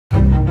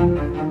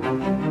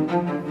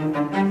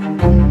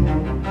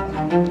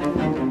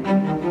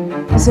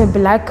As a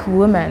black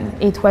woman,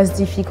 it was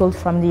difficult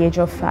from the age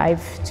of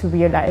 5 to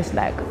realize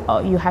like, oh,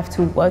 you have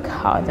to work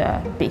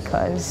harder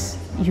because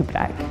you're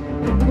black.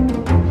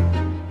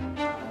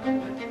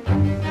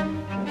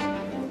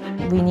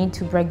 We need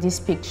to break this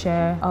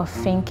picture of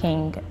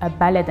thinking a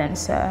ballet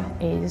dancer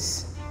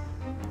is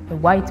a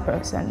white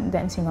person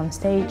dancing on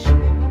stage.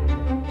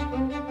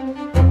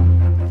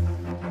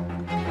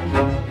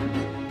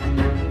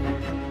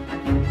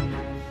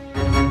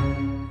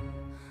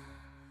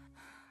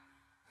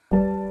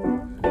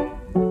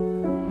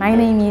 My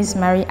name is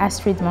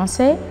Astrid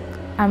Mence.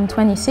 I'm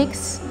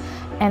 26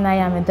 and I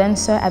am a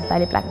dancer at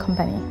Ballet Black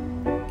company.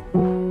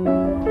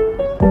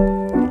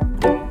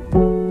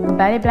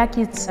 Ballet Black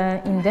is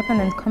an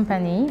independent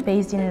company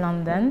based in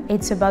London.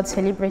 It's about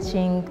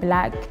celebrating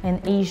Black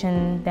and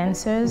Asian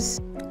dancers.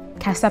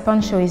 Casa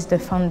Poncho is the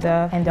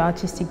founder and the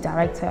artistic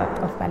director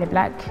of Ballet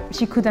Black.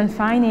 She couldn't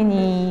find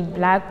any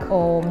Black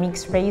or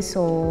mixed race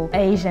or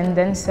Asian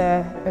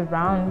dancer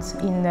around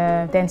in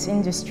the dance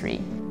industry.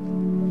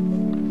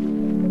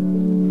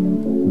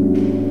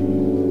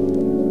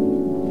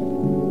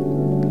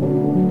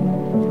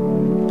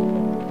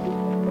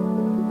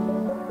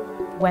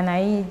 When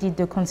I did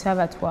the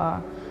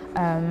conservatoire,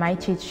 my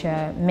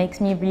teacher makes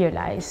me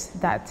realize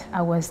that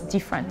I was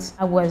different.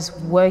 I was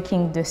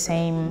working the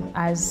same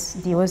as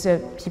the other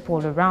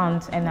people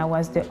around and I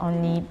was the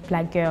only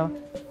black girl.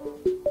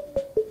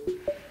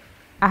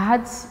 I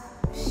had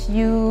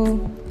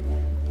few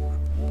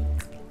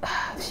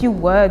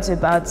words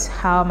about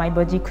how my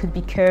body could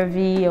be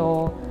curvy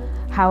or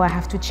how I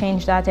have to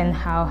change that and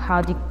how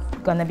it's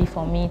gonna be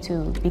for me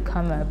to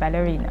become a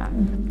ballerina.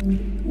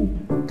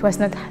 It was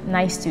not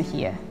nice to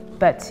hear,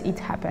 but it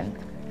happened.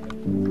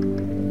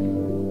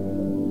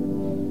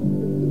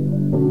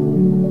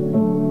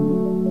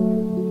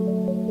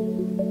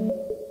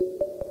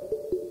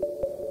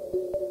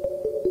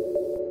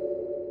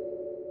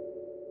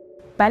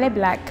 Ballet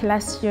Black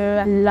last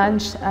year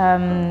launched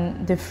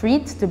the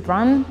Fried, the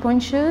brown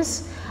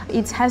ponchos.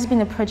 It has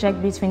been a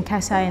project between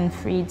Casa and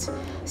Fried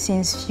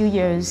since few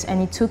years,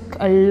 and it took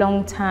a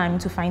long time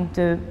to find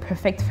the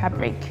perfect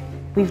fabric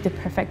with the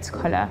perfect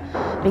color,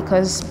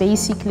 because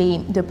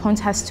basically the point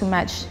has to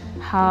match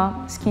her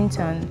skin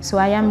tone. So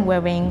I am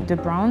wearing the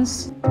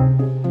browns.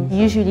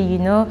 Usually, you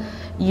know,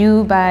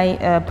 you buy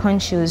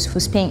ponchos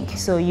who's pink,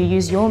 so you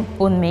use your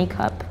own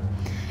makeup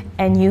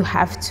and you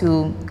have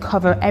to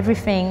cover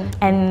everything,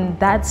 and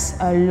that's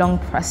a long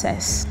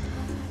process.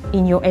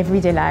 In your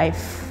everyday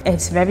life,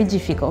 it's very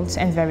difficult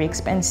and very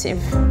expensive.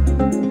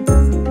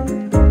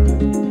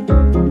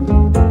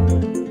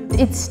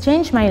 It's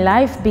changed my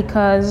life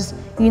because,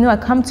 you know, I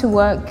come to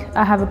work,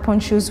 I have a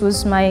ponchos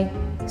with my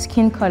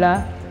skin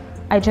color.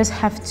 I just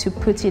have to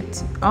put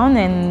it on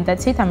and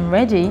that's it, I'm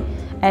ready.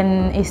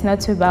 And it's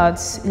not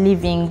about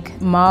leaving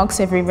marks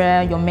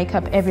everywhere, your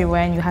makeup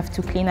everywhere, and you have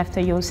to clean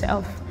after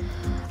yourself,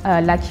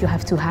 like you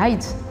have to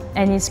hide.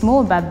 And it's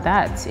more about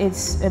that.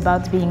 It's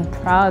about being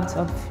proud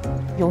of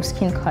your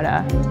skin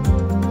color.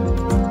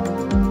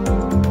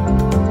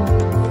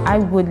 I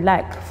would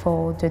like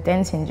for the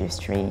dance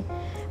industry,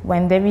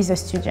 when there is a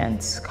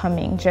student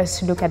coming,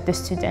 just look at the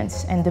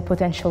student and the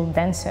potential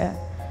dancer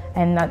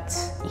and not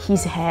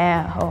his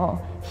hair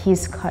or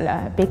his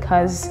color,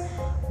 because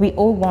we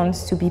all want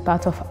to be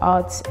part of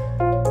art.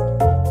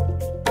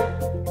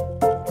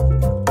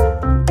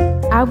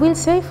 I will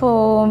say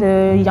for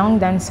the young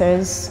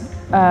dancers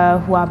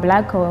who are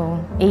Black or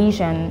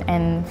Asian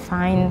and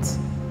find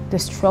the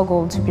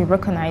struggle to be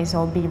recognized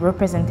or be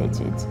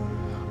represented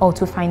or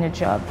to find a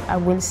job, I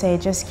will say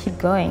just keep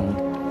going.